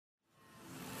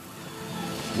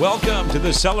Welcome to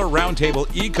the Seller Roundtable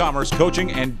e-commerce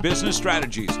coaching and business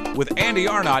strategies with Andy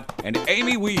Arnott and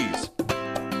Amy Wees. So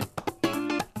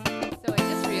I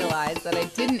just realized that I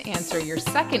didn't answer your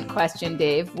second question,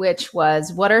 Dave, which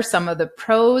was, what are some of the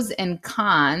pros and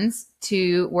cons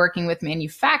to working with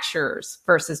manufacturers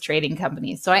versus trading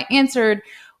companies? So I answered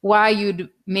why you'd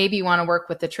maybe want to work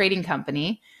with a trading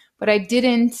company, but I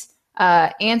didn't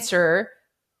answer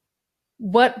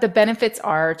what the benefits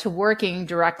are to working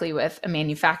directly with a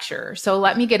manufacturer. So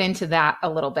let me get into that a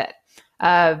little bit.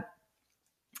 The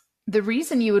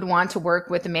reason you would want to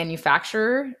work with a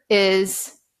manufacturer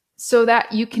is so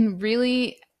that you can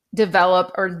really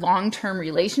develop a long-term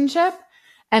relationship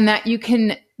and that you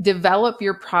can develop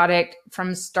your product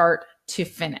from start to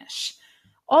finish.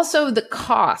 Also, the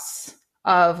costs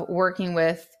of working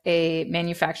with a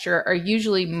manufacturer are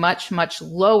usually much, much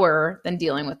lower than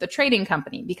dealing with the trading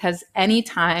company, because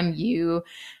anytime you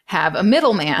have a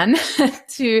middleman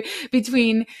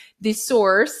between the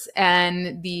source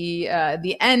and the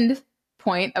end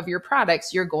point of your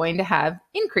products, you're going to have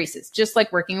increases, just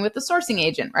like working with the sourcing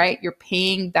agent, right? You're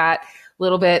paying that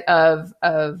little bit of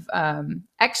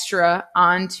extra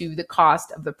onto the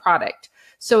cost of the product.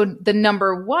 So the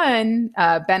number one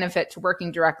benefit to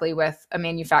working directly with a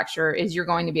manufacturer is you're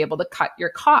going to be able to cut your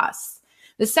costs.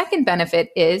 The second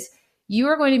benefit is you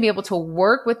are going to be able to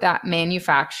work with that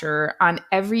manufacturer on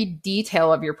every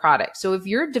detail of your product. So if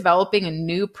you're developing a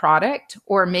new product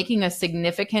or making a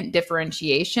significant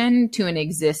differentiation to an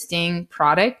existing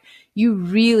product, you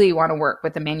really want to work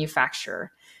with a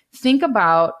manufacturer. Think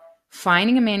about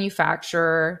finding a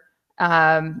manufacturer,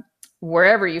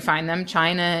 wherever you find them,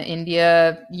 China,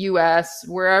 India, US,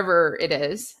 wherever it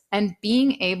is, and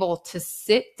being able to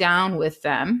sit down with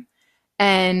them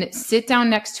and sit down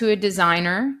next to a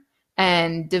designer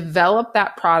and develop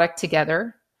that product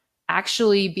together,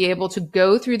 actually be able to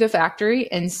go through the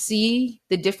factory and see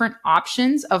the different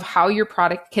options of how your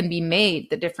product can be made,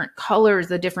 the different colors,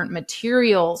 the different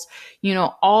materials,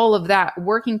 all of that,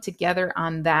 working together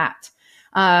on that.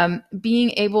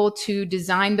 Being able to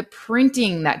design the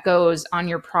printing that goes on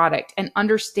your product and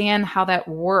understand how that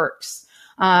works.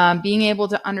 Being able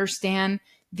to understand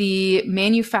the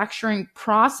manufacturing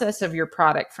process of your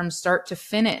product from start to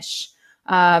finish.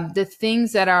 The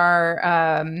things that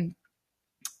are,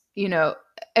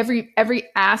 every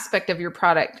aspect of your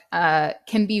product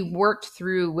can be worked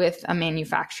through with a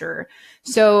manufacturer.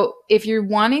 So if you're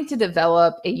wanting to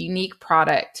develop a unique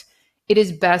product, it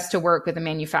is best to work with a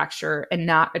manufacturer and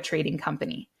not a trading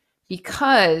company,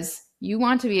 because you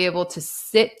want to be able to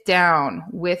sit down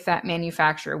with that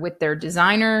manufacturer, with their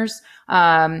designers,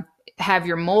 have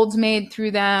your molds made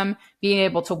through them, being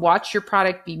able to watch your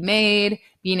product be made,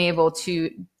 being able to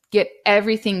get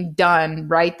everything done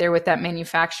right there with that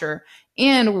manufacturer,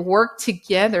 and work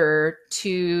together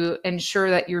to ensure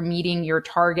that you're meeting your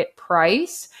target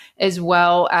price as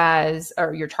well as,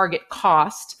 or your target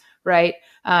cost, right?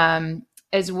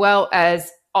 As well as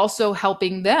also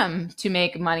helping them to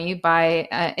make money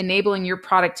by enabling your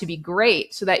product to be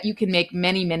great so that you can make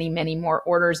many, many, many more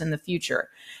orders in the future.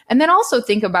 And then also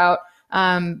think about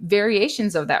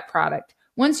variations of that product.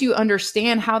 Once you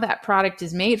understand how that product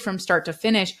is made from start to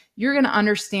finish, you're going to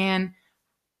understand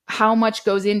how much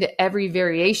goes into every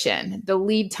variation, the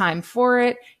lead time for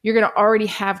it. You're going to already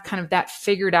have kind of that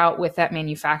figured out with that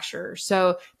manufacturer.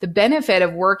 So the benefit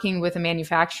of working with a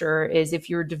manufacturer is if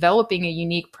you're developing a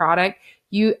unique product,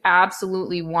 you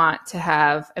absolutely want to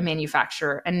have a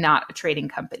manufacturer and not a trading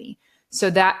company. So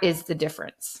that is the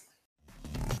difference.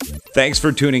 Thanks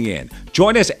for tuning in.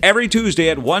 Join us every Tuesday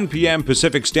at 1 p.m.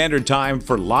 Pacific Standard Time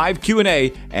for live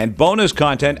Q&A and bonus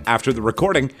content after the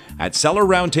recording at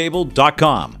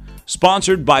sellerroundtable.com.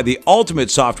 Sponsored by the ultimate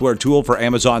software tool for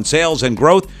Amazon sales and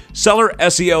growth,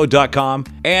 sellerseo.com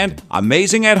and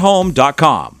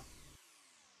amazingathome.com.